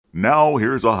Now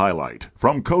here's a highlight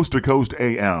from Coast to Coast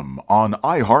AM on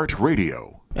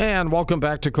iHeartRadio. And welcome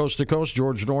back to Coast.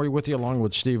 George Noory with you along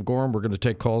with Steve Gorham. We're going to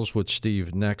take calls with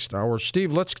Steve next hour.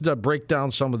 Steve, let's break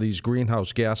down some of these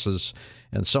greenhouse gases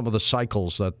and some of the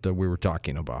cycles that we were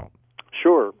talking about.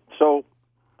 Sure. So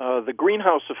the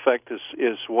greenhouse effect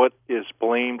is what is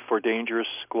blamed for dangerous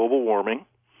global warming.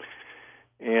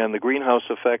 And the greenhouse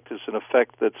effect is an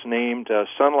effect that's named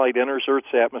sunlight enters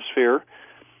Earth's atmosphere,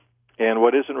 and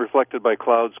what isn't reflected by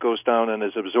clouds goes down and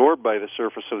is absorbed by the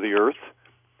surface of the Earth.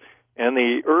 And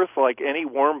the Earth, like any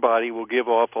warm body, will give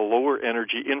off a lower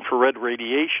energy infrared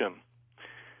radiation.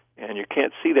 And you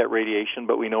can't see that radiation,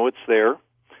 but we know it's there.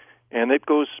 And it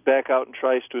goes back out and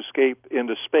tries to escape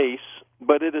into space,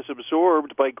 but it is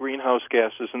absorbed by greenhouse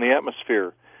gases in the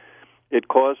atmosphere. It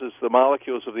causes the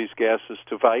molecules of these gases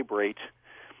to vibrate.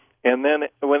 And then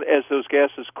as those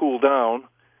gases cool down,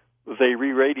 they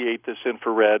re-radiate this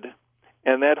infrared,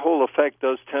 and that whole effect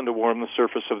does tend to warm the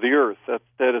surface of the Earth.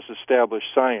 That is established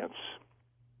science.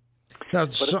 Now,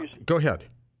 go ahead.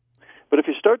 But if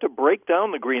you start to break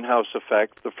down the greenhouse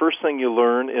effect, the first thing you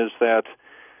learn is that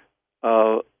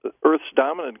Earth's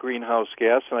dominant greenhouse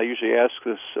gas, and I usually ask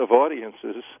this of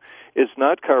audiences, is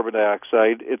not carbon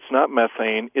dioxide, it's not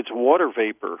methane, it's water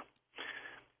vapor.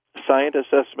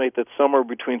 Scientists estimate that somewhere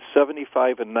between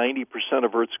 75 and 90%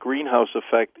 of Earth's greenhouse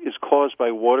effect is caused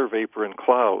by water vapor in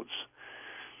clouds.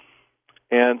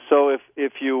 And so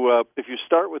if you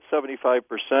start with 75%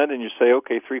 and you say,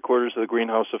 okay, 3/4 of the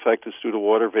greenhouse effect is due to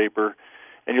water vapor,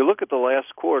 and you look at the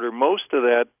last quarter, most of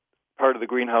that part of the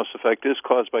greenhouse effect is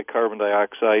caused by carbon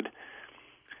dioxide.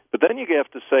 But then you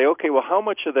have to say, okay, well, how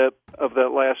much of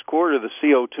that last quarter, the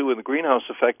CO2 and the greenhouse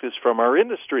effect, is from our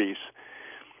industries?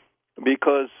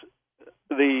 Because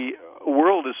the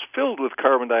world is filled with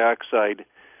carbon dioxide.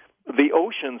 The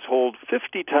oceans hold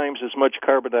 50 times as much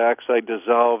carbon dioxide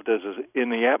dissolved as is in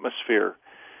the atmosphere.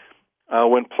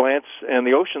 When plants, and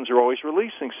the oceans are always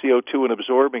releasing CO2 and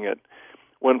absorbing it.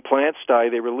 When plants die,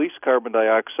 they release carbon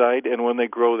dioxide, and when they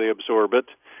grow, they absorb it.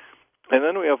 And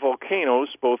then we have volcanoes,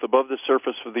 both above the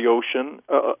surface of the ocean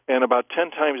and about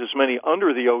 10 times as many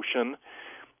under the ocean,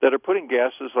 that are putting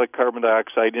gases like carbon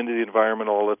dioxide into the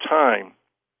environment all the time.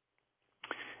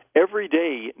 Every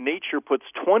day, nature puts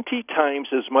 20 times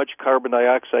as much carbon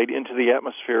dioxide into the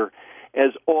atmosphere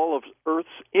as all of Earth's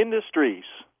industries.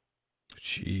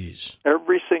 Jeez.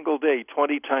 Every single day,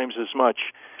 20 times as much.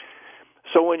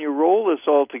 So when you roll this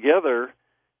all together,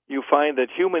 you find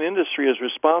that human industry is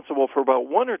responsible for about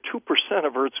 1 or 2%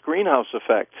 of Earth's greenhouse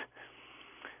effect.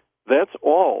 That's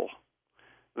all.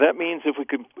 That means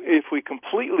if we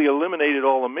completely eliminated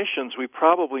all emissions, we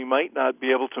probably might not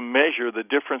be able to measure the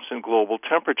difference in global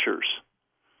temperatures.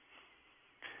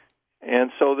 And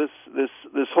so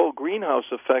this whole greenhouse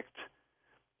effect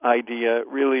idea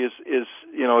really is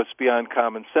it's beyond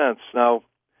common sense. Now,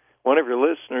 one of your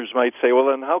listeners might say, well,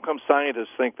 then how come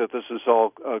scientists think that this is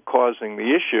all causing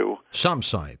the issue? Some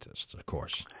scientists, of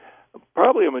course.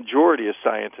 Probably a majority of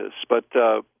scientists, but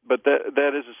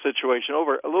that is a situation,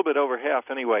 a little bit over half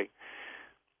anyway.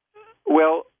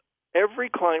 Well, every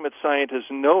climate scientist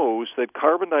knows that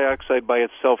carbon dioxide by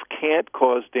itself can't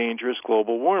cause dangerous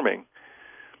global warming.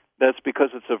 That's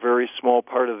because it's a very small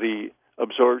part of the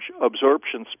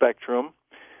absorption spectrum.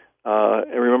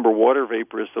 And remember, water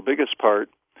vapor is the biggest part.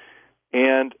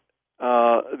 And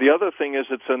the other thing is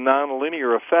it's a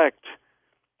nonlinear effect.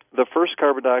 The first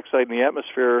carbon dioxide in the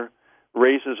atmosphere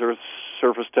raises Earth's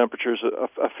surface temperatures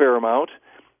a fair amount,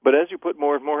 but as you put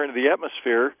more and more into the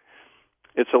atmosphere,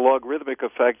 it's a logarithmic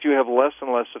effect. You have less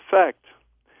and less effect.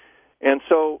 And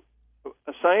so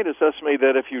scientists estimate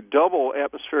that if you double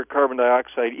atmospheric carbon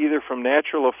dioxide, either from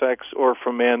natural effects or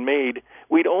from man-made,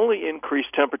 we'd only increase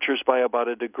temperatures by about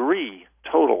 1 degree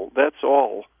total. That's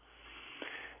all.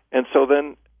 And so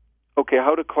then, okay,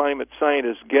 how do climate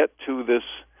scientists get to this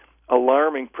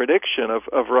alarming prediction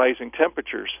of rising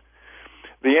temperatures?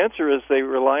 The answer is they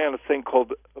rely on a thing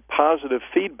called positive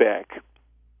feedback.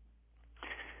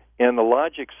 And the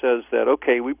logic says that,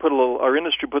 okay, our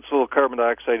industry puts a little carbon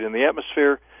dioxide in the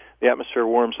atmosphere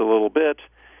warms a little bit,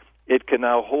 it can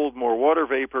now hold more water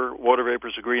vapor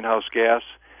is a greenhouse gas,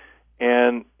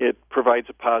 and it provides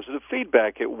a positive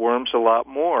feedback. It warms a lot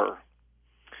more.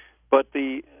 But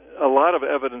a lot of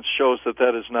evidence shows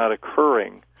that is not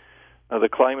occurring. The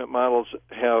climate models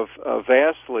have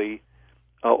vastly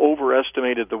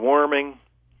overestimated the warming.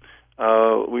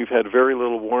 We've had very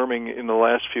little warming in the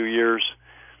last few years.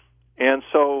 And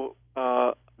so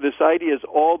this idea is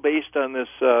all based on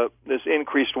this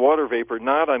increased water vapor,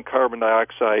 not on carbon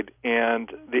dioxide,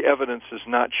 and the evidence is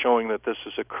not showing that this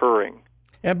is occurring.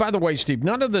 And by the way, Steve,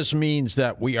 none of this means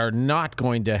that we are not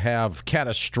going to have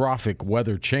catastrophic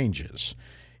weather changes.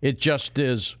 It just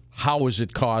is, how is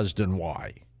it caused and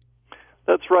why?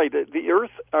 That's right. The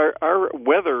Earth, our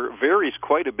weather varies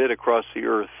quite a bit across the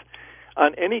Earth.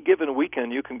 On any given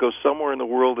weekend, you can go somewhere in the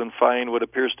world and find what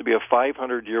appears to be a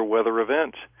 500-year weather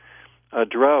event, a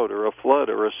drought or a flood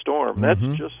or a storm. Mm-hmm.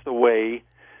 That's just the way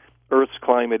Earth's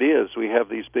climate is. We have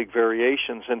these big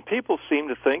variations, and people seem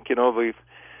to think,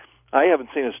 I haven't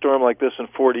seen a storm like this in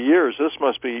 40 years. This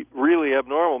must be really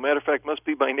abnormal. Matter of fact, must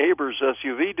be my neighbor's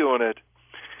SUV doing it.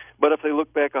 But if they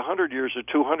look back 100 years or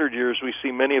 200 years, we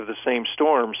see many of the same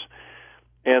storms.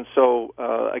 And so,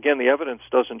 again, the evidence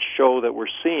doesn't show that we're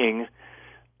seeing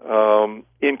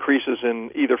increases in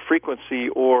either frequency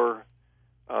or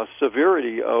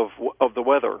severity of the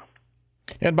weather.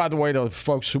 And by the way, to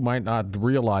folks who might not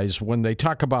realize, when they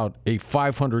talk about a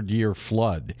 500-year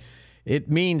flood,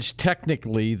 it means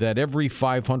technically that every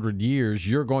 500 years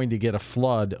you're going to get a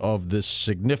flood of this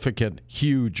significant,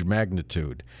 huge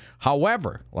magnitude.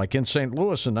 However, like in St.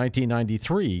 Louis in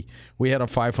 1993, we had a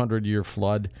 500-year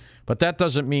flood, but that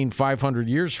doesn't mean 500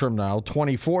 years from now,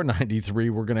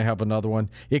 2493, we're going to have another one.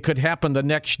 It could happen the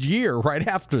next year right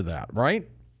after that, right?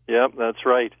 Yep, that's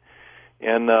right.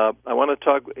 And I want to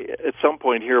talk at some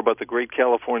point here about the Great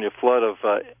California Flood of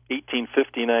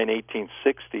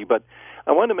 1859-1860, but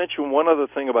I want to mention one other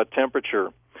thing about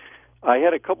temperature. I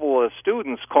had a couple of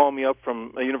students call me up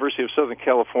from the University of Southern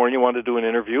California, wanted to do an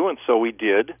interview, and so we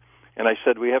did. And I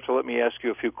said, we have to let me ask you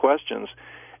a few questions.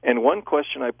 And one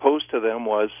question I posed to them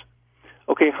was,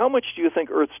 okay, how much do you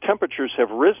think Earth's temperatures have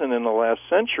risen in the last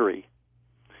century?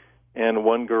 And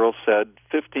one girl said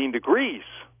 15 degrees,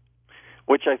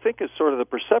 which I think is sort of the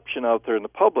perception out there in the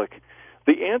public.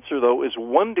 The answer, though, is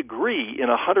 1 degree in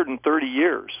 130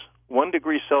 years. 1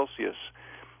 degree Celsius.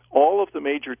 All of the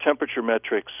major temperature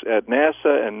metrics at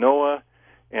NASA and NOAA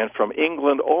and from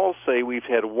England all say we've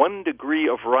had 1 degree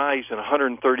of rise in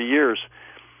 130 years,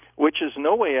 which is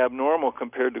no way abnormal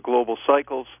compared to global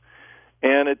cycles.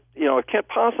 And it can't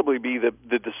possibly be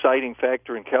the deciding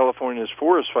factor in California's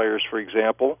forest fires, for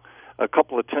example, a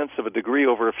couple of tenths of a degree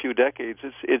over a few decades.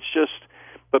 It's just,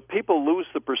 but people lose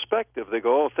the perspective. They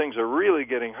go, oh, things are really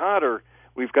getting hotter.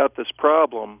 We've got this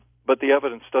problem. But the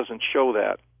evidence doesn't show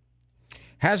that.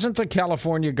 Hasn't the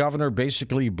California governor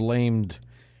basically blamed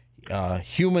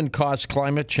human-caused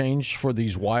climate change for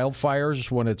these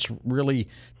wildfires when it's really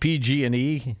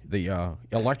PG&E, the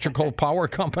electrical power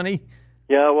company?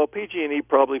 Yeah, well, PG&E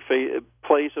probably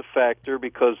plays a factor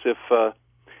because if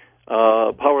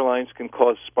power lines can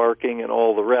cause sparking and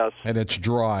all the rest. And it's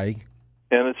dry.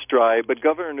 But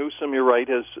Governor Newsom, you're right,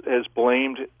 has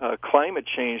blamed climate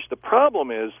change. The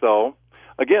problem is, though,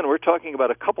 again, we're talking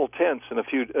about a couple tenths of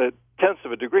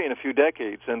a degree in a few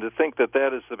decades, and to think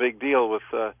that is the big deal with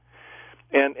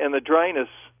and the dryness.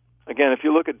 Again, if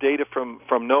you look at data from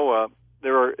NOAA,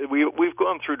 we've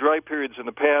gone through dry periods in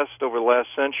the past over the last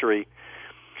century.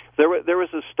 There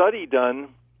was a study done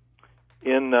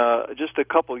in just a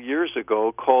couple years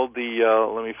ago called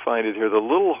let me find it here, the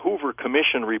Little Hoover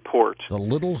Commission Report. The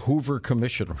Little Hoover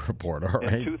Commission Report, all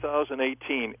right. In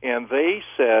 2018, and they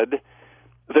said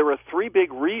there are 3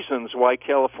 big reasons why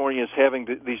California is having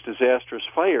these disastrous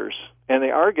fires, and they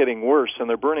are getting worse, and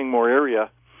they're burning more area.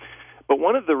 But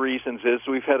one of the reasons is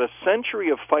we've had a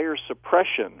century of fire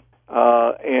suppression,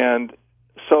 and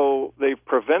so they've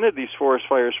prevented these forest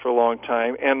fires for a long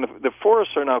time, and the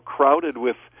forests are now crowded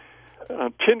with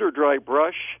tinder-dry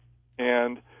brush,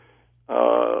 and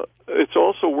it's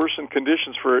also worsened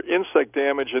conditions for insect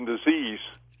damage and disease.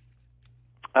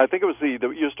 I think it was the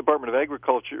U.S. Department of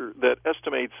Agriculture that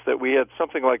estimates that we had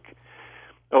something like,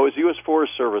 it was U.S.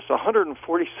 Forest Service,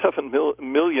 147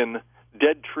 million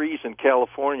dead trees in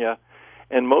California,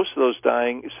 and most of those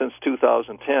dying since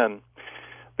 2010.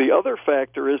 The other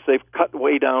factor is they've cut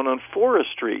way down on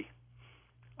forestry.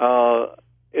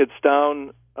 It's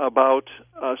down about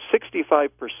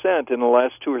 65% in the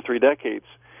last 2 or 3 decades.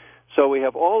 So we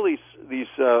have all these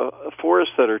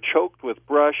forests that are choked with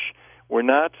brush. We're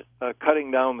not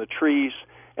cutting down the trees.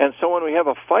 And so when we have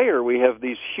a fire, we have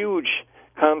these huge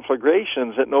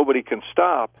conflagrations that nobody can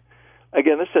stop.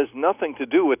 Again, this has nothing to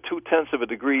do with 0.2 of a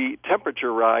degree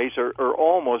temperature rise, or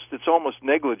it's almost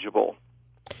negligible.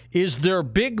 Is there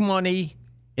big money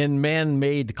in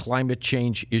man-made climate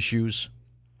change issues?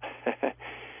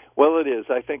 Well, it is.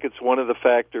 I think it's one of the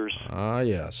factors.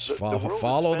 Yes.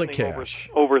 Follow the cash.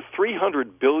 Over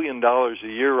 $300 billion a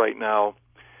year right now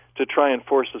to try and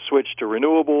force a switch to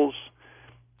renewables,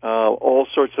 all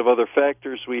sorts of other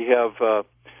factors. We have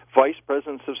vice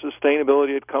presidents of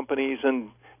sustainability at companies and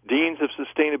deans of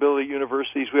sustainability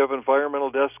universities. We have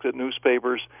environmental desks at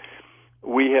newspapers.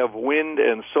 We have wind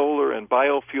and solar and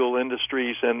biofuel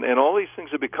industries, and all these things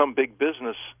have become big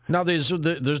business. Now, there's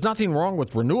nothing wrong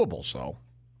with renewables, though.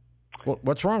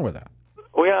 What's wrong with that?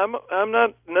 Well, yeah, I'm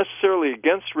not necessarily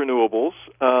against renewables.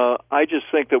 I just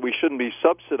think that we shouldn't be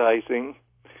subsidizing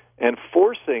and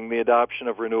forcing the adoption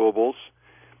of renewables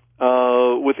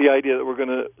with the idea that we're going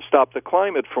to stop the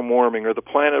climate from warming or the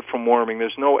planet from warming.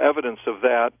 There's no evidence of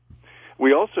that.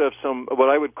 We also have some, what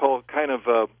I would call kind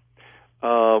of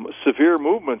severe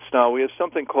movements now. We have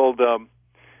something called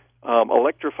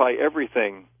Electrify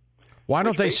Everything. Why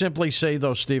don't they simply say,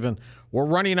 though, Stephen, we're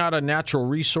running out of natural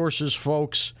resources,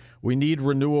 folks. We need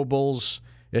renewables.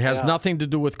 It has nothing to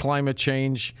do with climate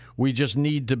change. We just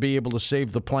need to be able to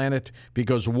save the planet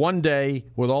because one day,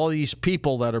 with all these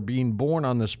people that are being born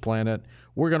on this planet,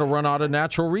 we're going to run out of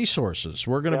natural resources.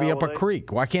 We're going to be up a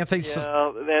creek. Why can't they? Yeah,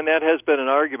 and that has been an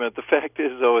argument. The fact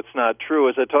is, though, it's not true.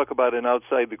 As I talk about in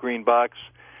Outside the Green Box,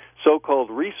 so-called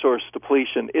resource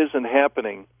depletion isn't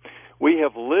happening. We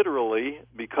have literally,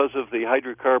 because of the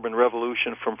hydrocarbon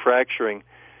revolution from fracturing,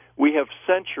 we have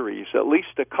centuries, at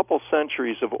least a couple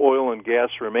centuries of oil and gas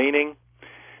remaining.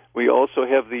 We also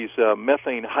have these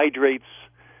methane hydrates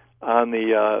on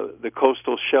the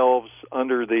coastal shelves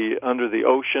under the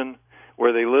ocean,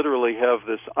 where they literally have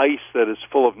this ice that is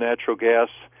full of natural gas.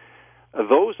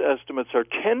 Those estimates are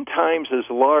 10 times as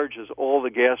large as all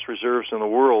the gas reserves in the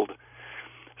world.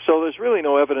 So there's really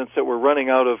no evidence that we're running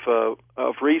out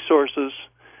of resources.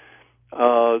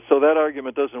 So that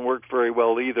argument doesn't work very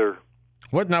well either.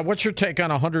 What's your take on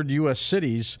 100 U.S.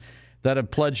 cities that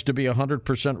have pledged to be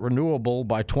 100% renewable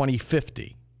by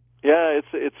 2050? Yeah,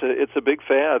 it's a big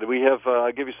fad. We have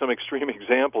I'll give you some extreme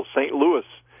examples. St. Louis.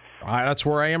 That's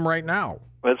where I am right now.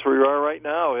 That's where you are right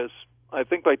now. I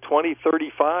think by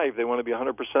 2035 they want to be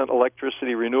 100%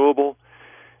 electricity renewable.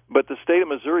 But the state of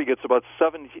Missouri gets about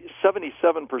 77%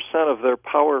 of their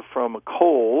power from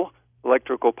coal,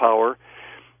 electrical power,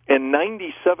 and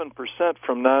 97%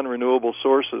 from non-renewable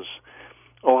sources.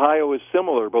 Ohio is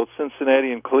similar. Both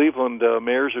Cincinnati and Cleveland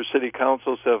mayors or city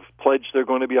councils have pledged they're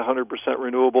going to be 100%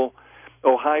 renewable.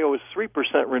 Ohio is 3%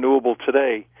 renewable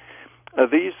today.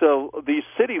 These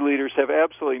city leaders have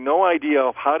absolutely no idea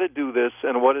of how to do this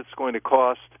and what it's going to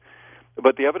cost.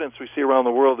 But the evidence we see around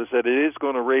the world is that it is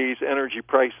going to raise energy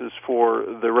prices for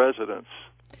the residents.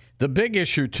 The big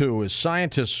issue, too, is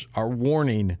scientists are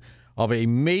warning of a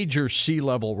major sea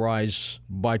level rise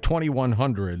by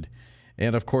 2100.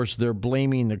 And, of course, they're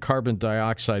blaming the carbon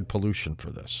dioxide pollution for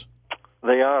this.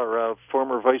 They are.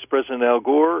 Former Vice President Al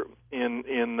Gore, in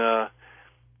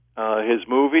his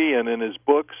movie and in his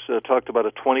books, talked about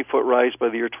a 20-foot rise by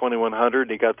the year 2100.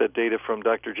 He got that data from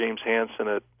Dr. James Hansen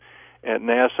at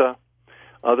NASA.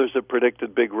 Others have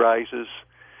predicted big rises.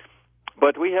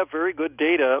 But we have very good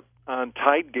data on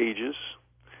tide gauges,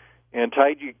 and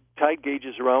tide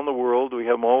gauges around the world, we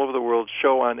have them all over the world,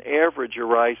 show on average a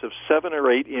rise of 7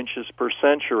 or 8 inches per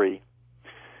century.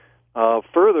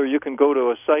 Further, you can go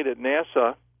to a site at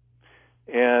NASA,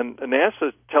 and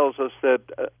NASA tells us that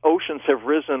oceans have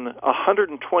risen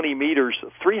 120 meters,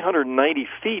 390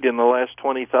 feet in the last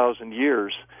 20,000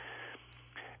 years.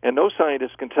 And no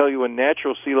scientist can tell you when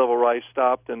natural sea level rise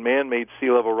stopped and man-made sea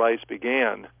level rise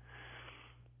began.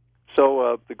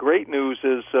 So the great news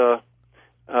is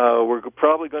we're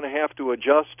probably going to have to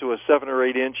adjust to a 7 or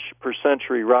 8 inch per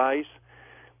century rise.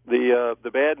 The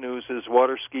bad news is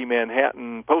Water Ski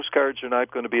Manhattan postcards are not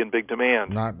going to be in big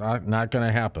demand. Not going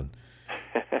to happen.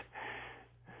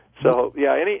 So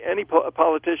yeah, any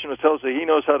politician who tells you he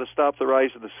knows how to stop the rise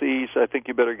of the seas, I think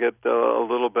you better get a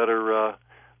little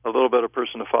better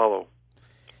person to follow.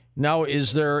 Now,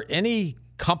 is there any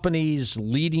companies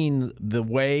leading the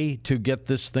way to get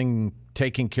this thing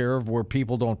taken care of where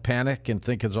people don't panic and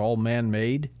think it's all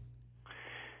man-made?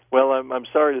 Well, I'm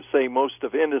sorry to say most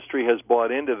of industry has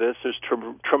bought into this. There's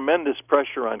tremendous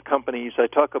pressure on companies. I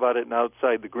talk about it in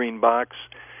Outside the Green Box.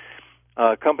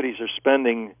 Companies are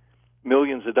spending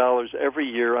millions of dollars every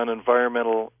year on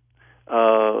environmental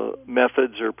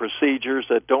methods or procedures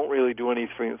that don't really do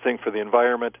anything for the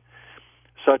environment,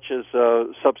 such as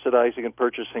subsidizing and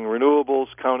purchasing renewables,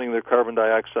 counting their carbon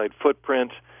dioxide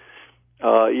footprint,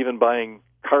 even buying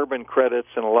carbon credits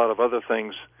and a lot of other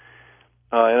things.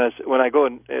 When I go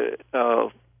and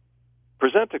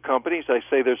present to companies, I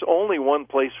say there's only one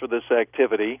place for this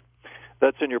activity.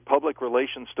 That's in your public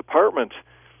relations department,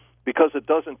 because it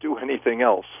doesn't do anything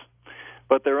else.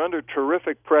 But they're under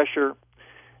terrific pressure.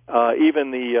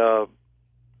 Even the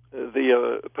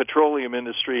petroleum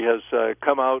industry has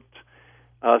come out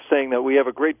saying that we have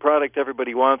a great product,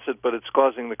 everybody wants it, but it's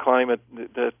causing the climate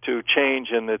to change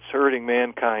and it's hurting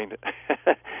mankind.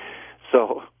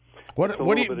 So,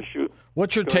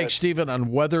 what's your take, Stephen,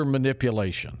 on weather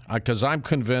manipulation? Because I'm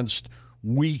convinced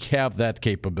we have that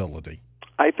capability.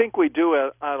 I think we do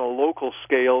on a local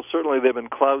scale. Certainly, they've been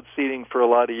cloud seeding for a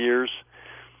lot of years.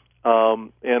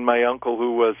 And my uncle,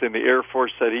 who was in the Air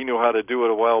Force, said he knew how to do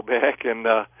it a while back. And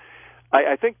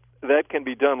I think that can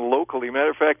be done locally. Matter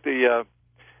of fact, it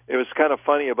was kind of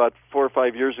funny. About 4 or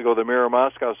 5 years ago, the mayor of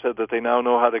Moscow said that they now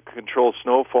know how to control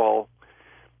snowfall.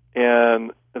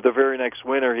 And the very next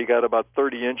winter, he got about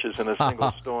 30 inches in a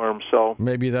single storm. So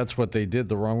maybe that's what they did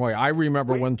the wrong way. I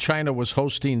remember when China was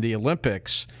hosting the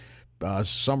Olympics,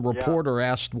 some reporter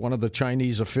asked one of the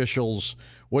Chinese officials,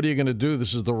 "What are you going to do?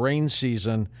 This is the rain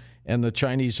season." And the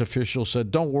Chinese official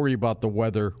said, "Don't worry about the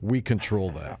weather. We control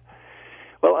that."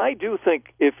 Well, I do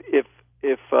think if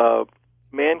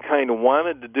mankind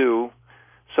wanted to do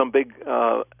some big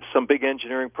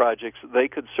engineering projects, they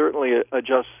could certainly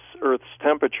adjust Earth's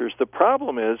temperatures. The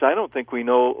problem is, I don't think we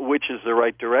know which is the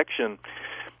right direction.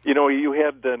 You know, you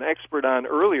had an expert on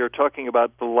earlier talking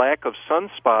about the lack of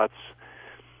sunspots,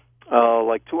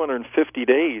 like 250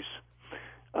 days.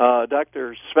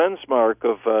 Dr. Svensmark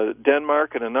of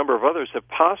Denmark and a number of others have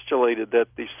postulated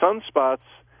that the sunspots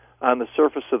on the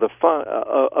surface of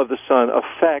the sun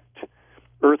affect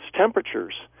Earth's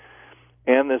temperatures.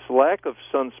 And this lack of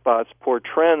sunspots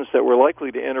portends that we're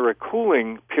likely to enter a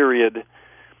cooling period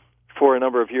for a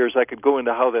number of years. I could go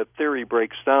into how that theory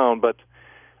breaks down, but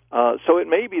so it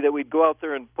may be that we'd go out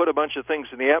there and put a bunch of things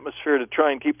in the atmosphere to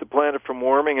try and keep the planet from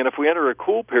warming, and if we enter a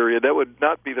cool period, that would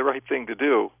not be the right thing to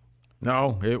do.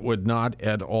 No, it would not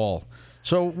at all.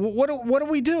 So what do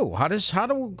we do? How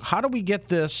do we get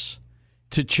this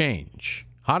to change?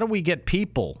 How do we get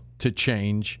people to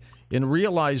change and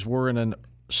realize we're in a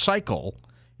cycle?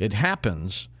 It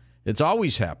happens. It's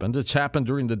always happened. It's happened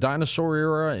during the dinosaur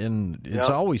era, and it's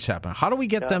always happened. How do we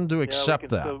get them to accept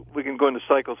that? We can go into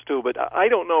cycles too, but I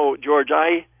don't know, George.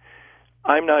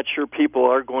 I'm not sure people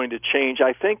are going to change.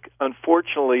 I think,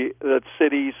 unfortunately, that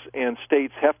cities and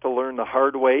states have to learn the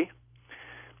hard way.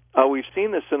 We've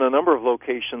seen this in a number of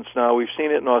locations now. We've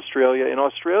seen it in Australia. In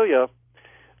Australia,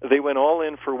 they went all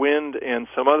in for wind and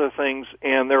some other things,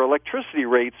 and their electricity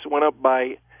rates went up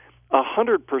by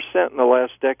 100% in the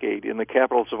last decade in the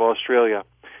capitals of Australia.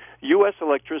 U.S.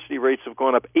 electricity rates have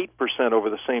gone up 8% over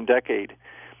the same decade.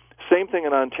 Same thing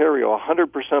in Ontario,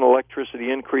 100%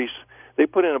 electricity increase. They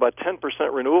put in about 10%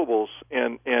 renewables,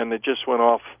 and it just went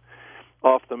off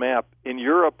the map. In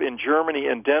Europe, in Germany,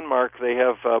 and Denmark, they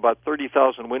have about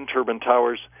 30,000 wind turbine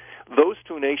towers. Those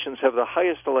two nations have the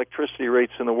highest electricity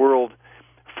rates in the world,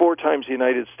 4 times the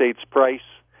United States price.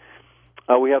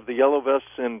 We have the Yellow Vests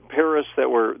in Paris that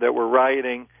were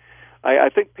rioting. I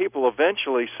think people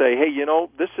eventually say, hey, you know,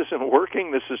 this isn't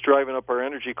working. This is driving up our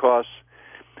energy costs.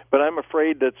 But I'm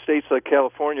afraid that states like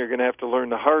California are going to have to learn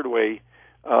the hard way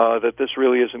that this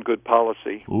really isn't good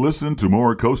policy. Listen to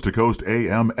more Coast to Coast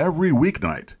AM every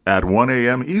weeknight at 1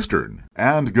 a.m. Eastern.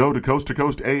 And go to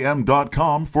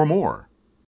coasttocoastam.com for more.